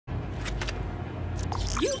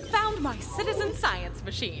You found my citizen science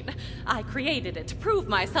machine. I created it to prove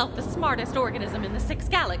myself the smartest organism in the 6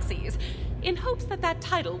 galaxies, in hopes that that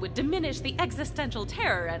title would diminish the existential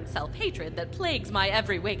terror and self-hatred that plagues my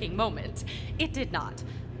every waking moment. It did not.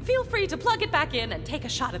 Feel free to plug it back in and take a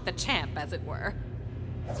shot at the champ, as it were.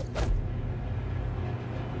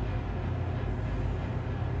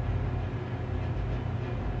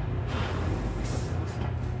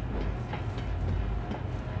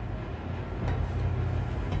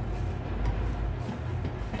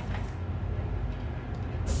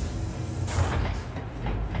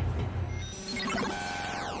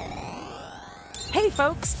 Hey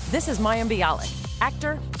folks, this is Mayim Bialik,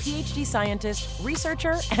 actor, PhD scientist,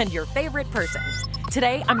 researcher, and your favorite person.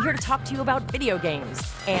 Today, I'm here to talk to you about video games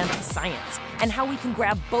and science, and how we can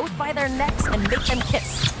grab both by their necks and make them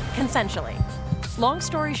kiss, consensually. Long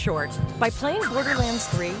story short, by playing Borderlands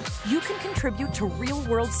 3, you can contribute to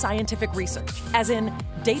real-world scientific research, as in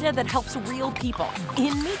data that helps real people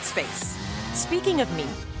in meat space. Speaking of meat,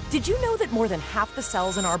 did you know that more than half the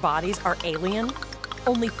cells in our bodies are alien?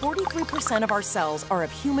 Only 43% of our cells are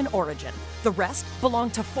of human origin. The rest belong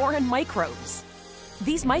to foreign microbes.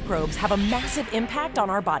 These microbes have a massive impact on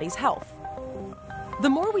our body's health. The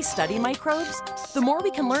more we study microbes, the more we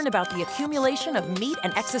can learn about the accumulation of meat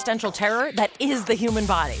and existential terror that is the human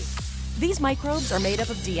body. These microbes are made up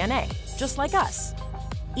of DNA, just like us.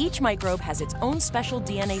 Each microbe has its own special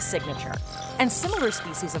DNA signature, and similar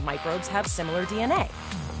species of microbes have similar DNA.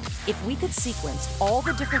 If we could sequence all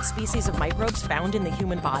the different species of microbes found in the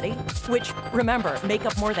human body, which, remember, make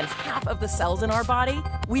up more than half of the cells in our body,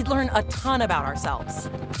 we'd learn a ton about ourselves.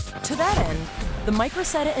 To that end, the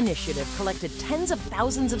Microsetta Initiative collected tens of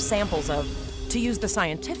thousands of samples of, to use the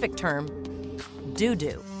scientific term,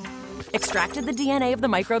 doo-doo. Extracted the DNA of the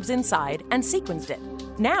microbes inside and sequenced it.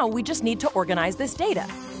 Now we just need to organize this data.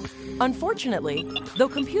 Unfortunately, though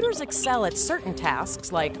computers excel at certain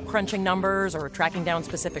tasks like crunching numbers or tracking down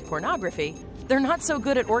specific pornography, they're not so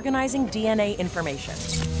good at organizing DNA information.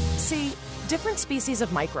 See, different species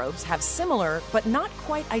of microbes have similar but not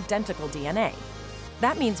quite identical DNA.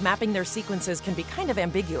 That means mapping their sequences can be kind of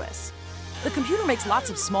ambiguous. The computer makes lots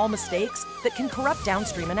of small mistakes that can corrupt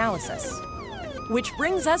downstream analysis. Which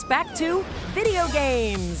brings us back to video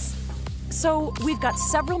games! So, we've got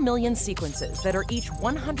several million sequences that are each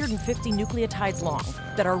 150 nucleotides long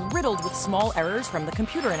that are riddled with small errors from the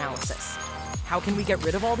computer analysis. How can we get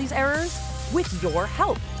rid of all these errors? With your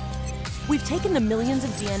help. We've taken the millions of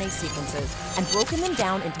DNA sequences and broken them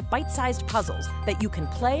down into bite-sized puzzles that you can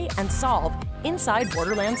play and solve inside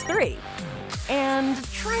Borderlands 3. And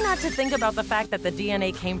try not to think about the fact that the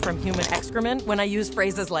DNA came from human excrement when I use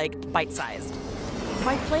phrases like bite-sized.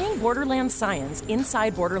 By playing Borderlands science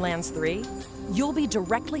inside Borderlands 3, you'll be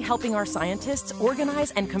directly helping our scientists organize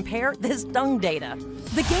and compare this dung data.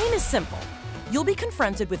 The game is simple. You'll be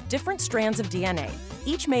confronted with different strands of DNA,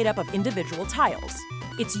 each made up of individual tiles.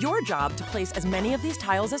 It's your job to place as many of these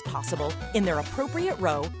tiles as possible in their appropriate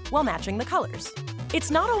row while matching the colors. It's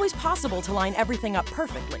not always possible to line everything up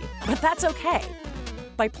perfectly, but that's okay.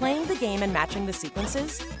 By playing the game and matching the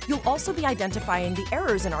sequences, you'll also be identifying the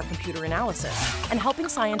errors in our computer analysis and helping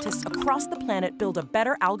scientists across the planet build a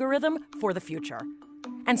better algorithm for the future.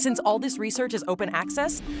 And since all this research is open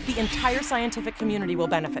access, the entire scientific community will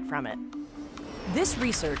benefit from it. This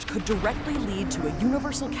research could directly lead to a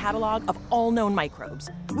universal catalog of all known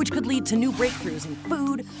microbes, which could lead to new breakthroughs in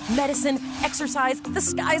food, medicine, exercise. The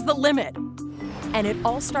sky's the limit. And it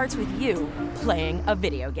all starts with you playing a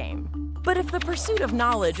video game. But if the pursuit of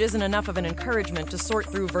knowledge isn't enough of an encouragement to sort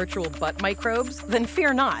through virtual butt microbes, then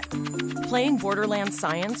fear not. Playing Borderlands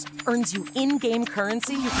science earns you in-game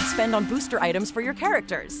currency you can spend on booster items for your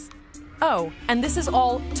characters. Oh, and this is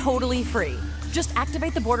all totally free. Just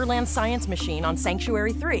activate the Borderlands science machine on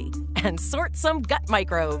Sanctuary 3 and sort some gut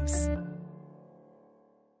microbes.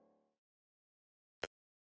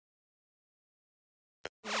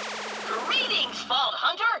 Greetings, Vault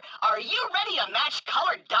Hunter! Are you ready to match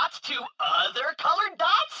colored dots to other colored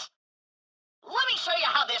dots? Let me show you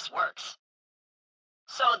how this works.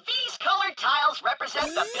 So these colored tiles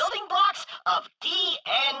represent the building blocks of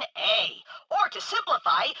DNA, or to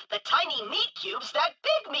simplify, the tiny meat cubes that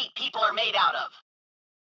big meat people are made out of.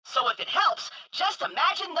 So if it helps, just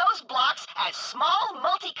imagine those blocks as small,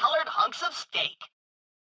 multicolored hunks of steak.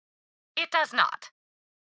 It does not.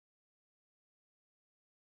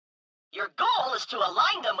 Your goal is to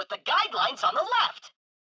align them with the guidelines on the left.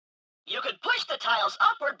 You could push the tiles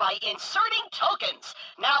upward by inserting tokens.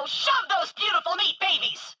 Now shove those beautiful meat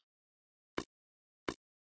babies!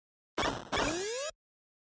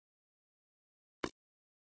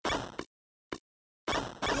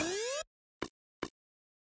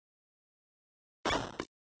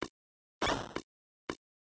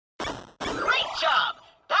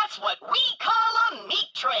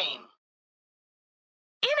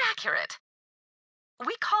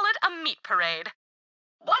 a meat parade.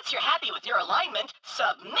 Once you're happy with your alignment,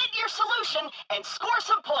 submit your solution and score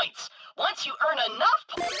some points. Once you earn enough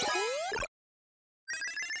points...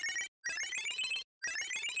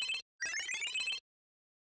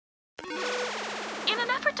 In an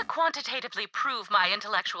effort to quantitatively prove my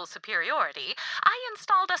intellectual superiority, I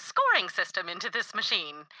installed a scoring system into this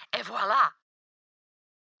machine. Et voila!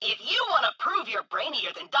 If you want to prove you're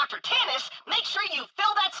brainier than Dr. Tannis, make sure you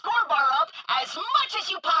fill that score bar up as much as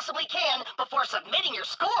you possibly can before submitting your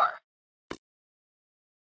score.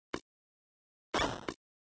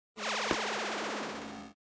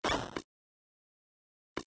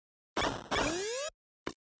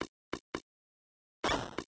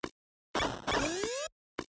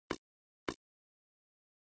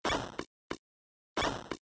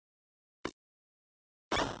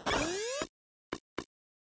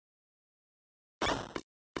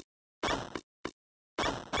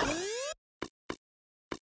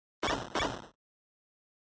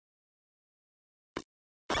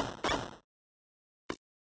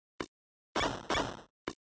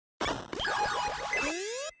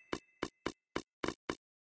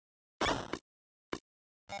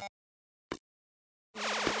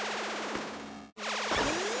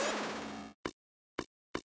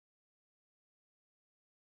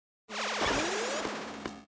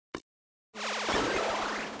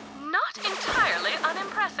 Not entirely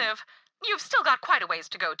unimpressive. You've still got quite a ways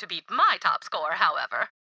to go to beat my top score, however.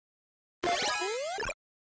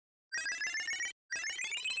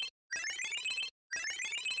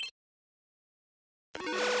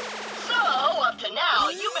 So, up to now,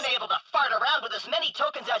 you've been able to fart around with as many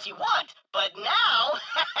tokens as you want, but now,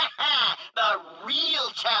 the real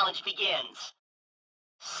challenge begins.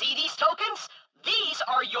 See these tokens? These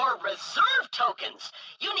are your reserve tokens.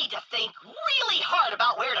 You need to think really hard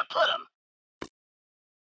about where to put them.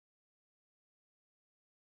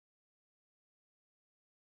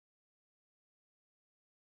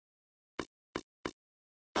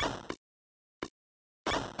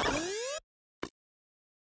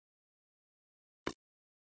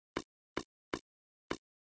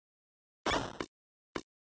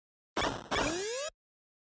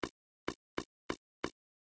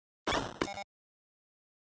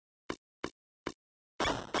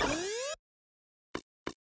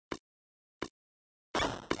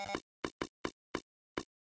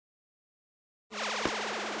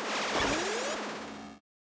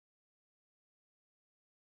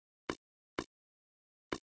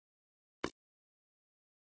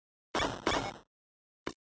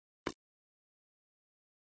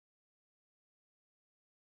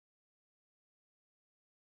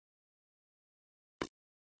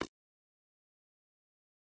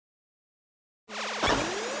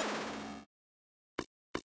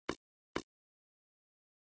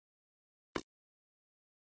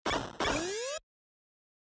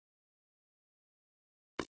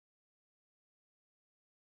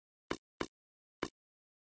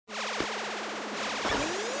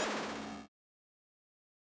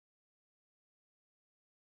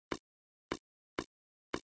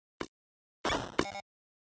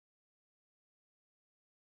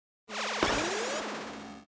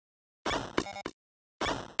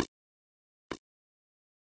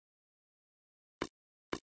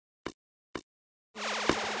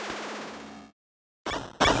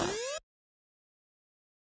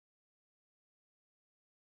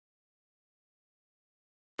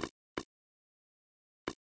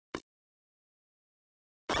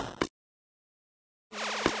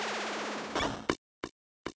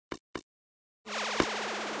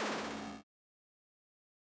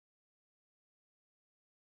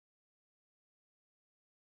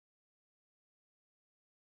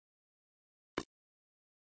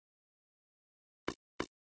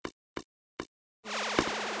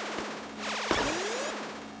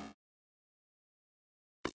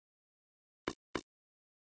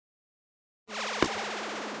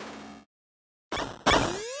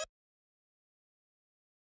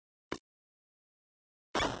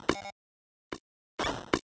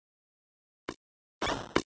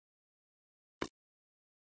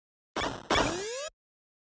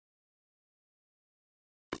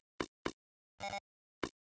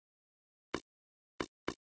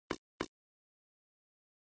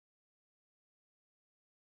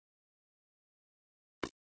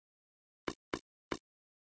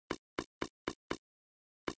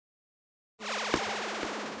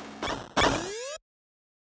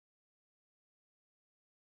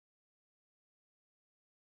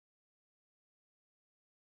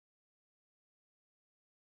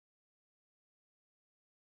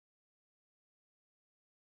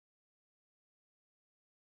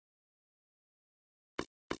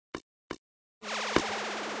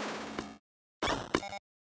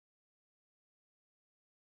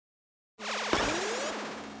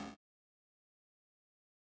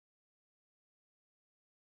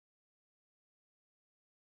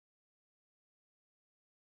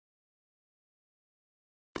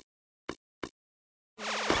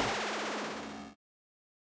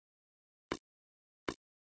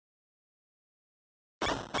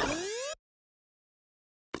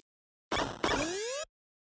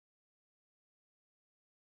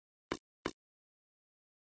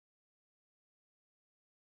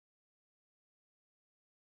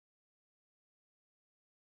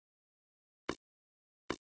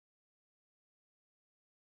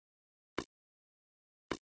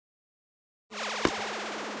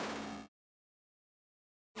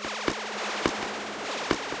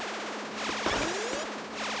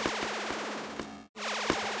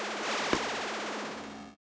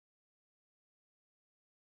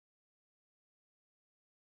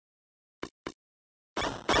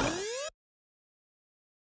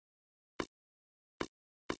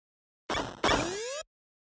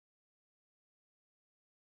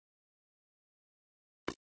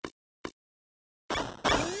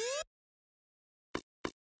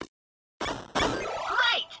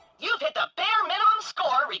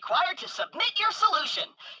 submit your solution.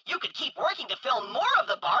 You could keep working to fill more of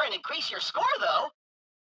the bar and increase your score, though.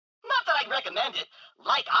 Not that I'd recommend it.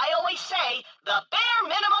 Like I always say, the bare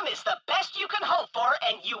minimum is the best you can hope for,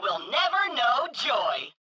 and you will never know joy.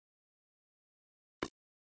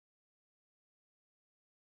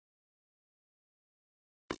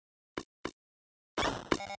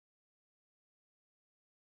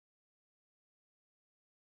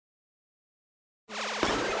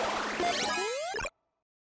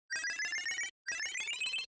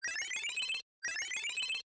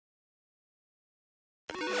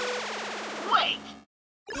 Wait!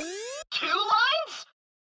 2 lines?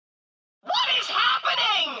 What is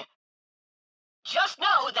happening? Just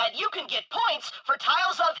know that you can get points for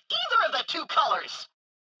tiles of either of the 2 colors.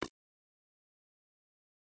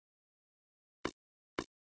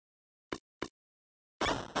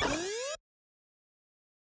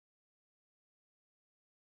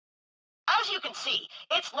 As you can see,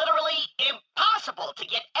 it's literally impossible to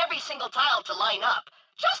get every single tile to line up.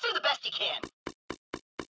 Just do the best you can.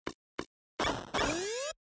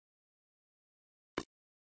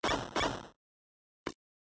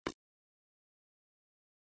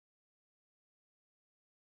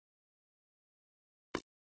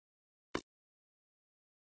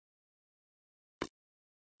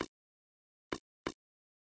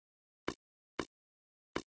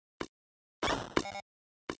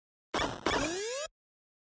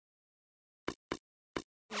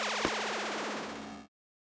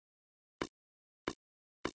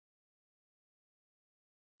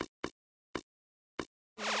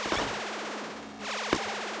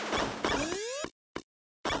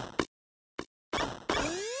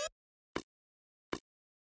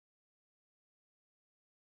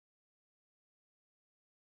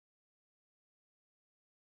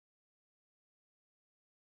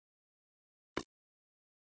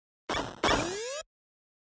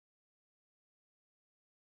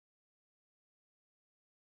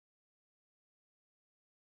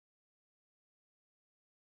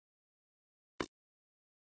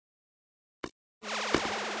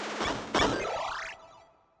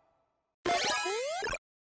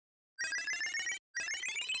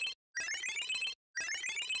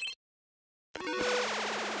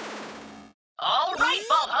 All right,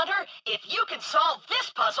 Vault Hunter, if you can solve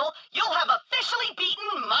this puzzle, you'll have officially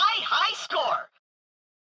beaten my high score.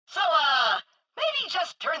 So, maybe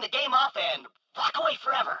just turn the game off and walk away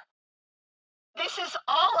forever. This is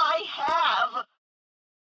all I have.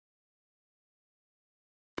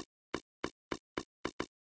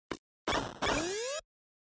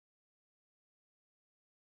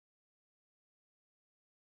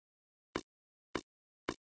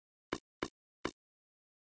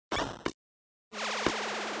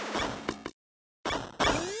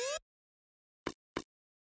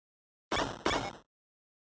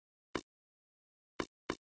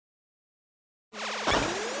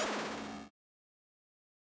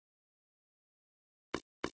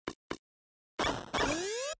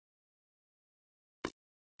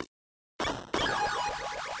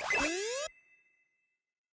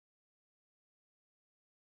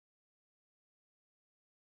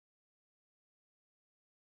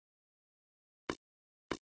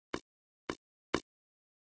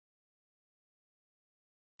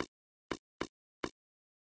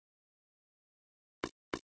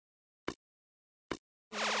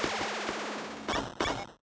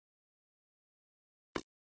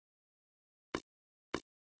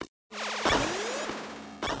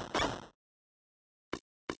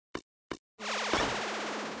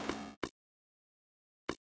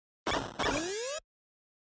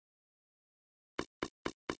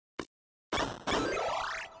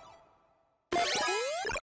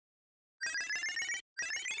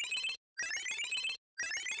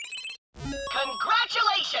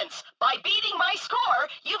 Congratulations! By beating my score,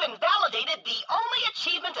 you've invalidated the only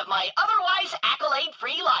achievement of my otherwise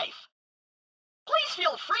accolade-free life. Please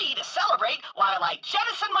feel free to celebrate while I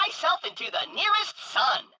jettison myself into the nearest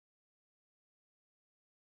sun.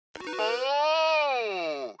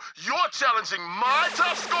 Oh, you're challenging my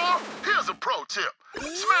top score? Here's a pro tip.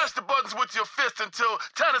 Smash the buttons with your fist until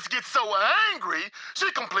Tannis gets so angry,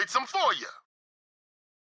 she completes them for you.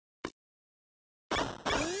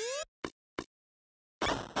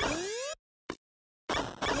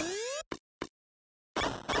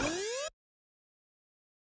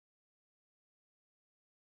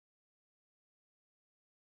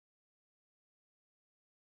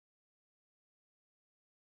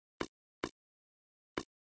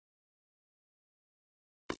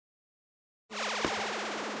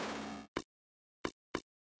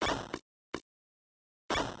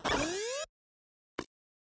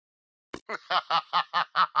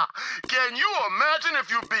 Can you imagine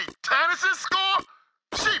if you beat Tannis's score?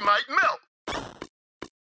 She might melt.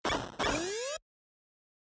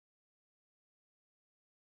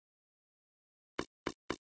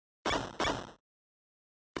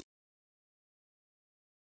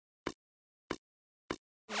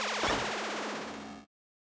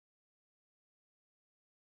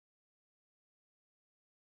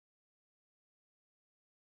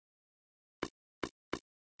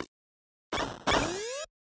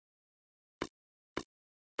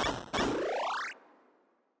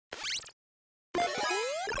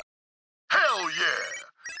 Hell yeah!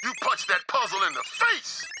 You punched that puzzle in the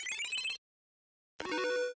face!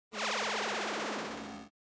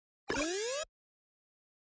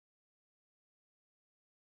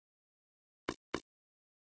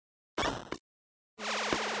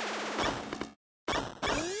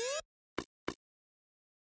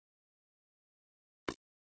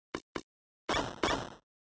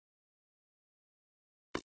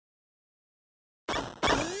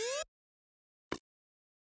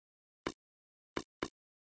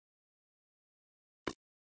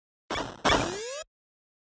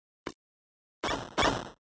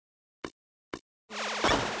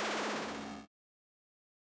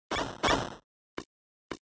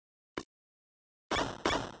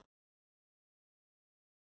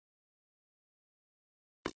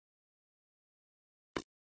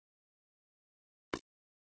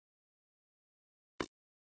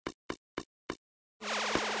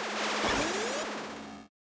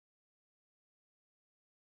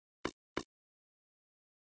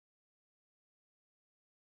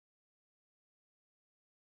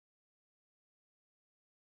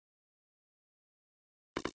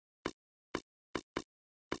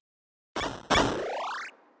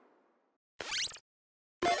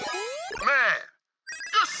 Man,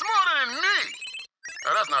 you're smarter than me!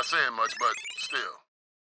 Now, that's not saying much, but still.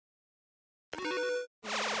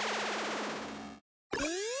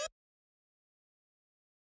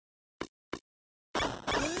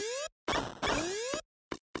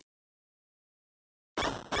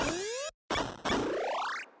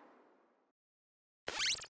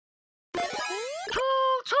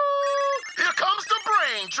 Choo-choo! Here comes the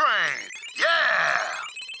brain train! Yeah!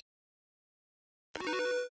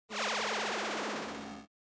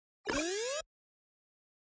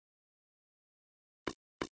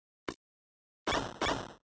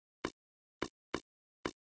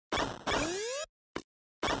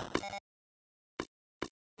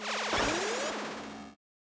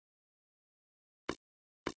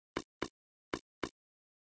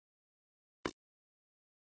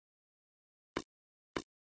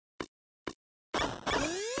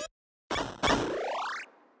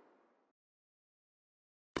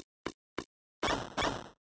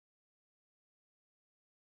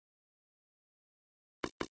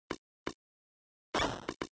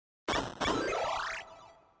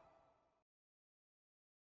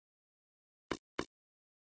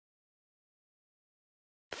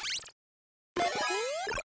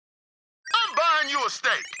 I'm buying you a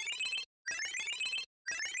steak.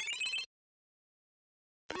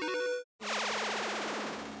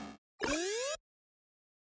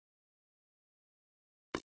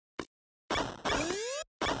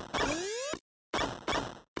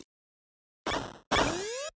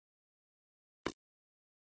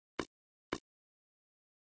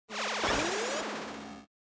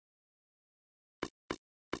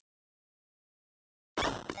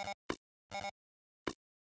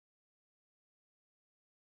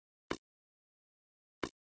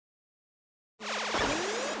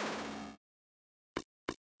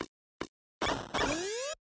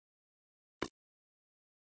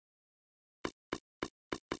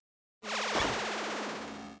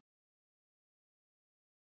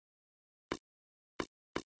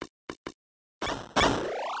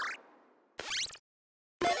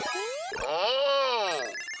 Oh,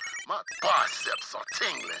 my biceps are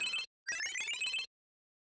tingling.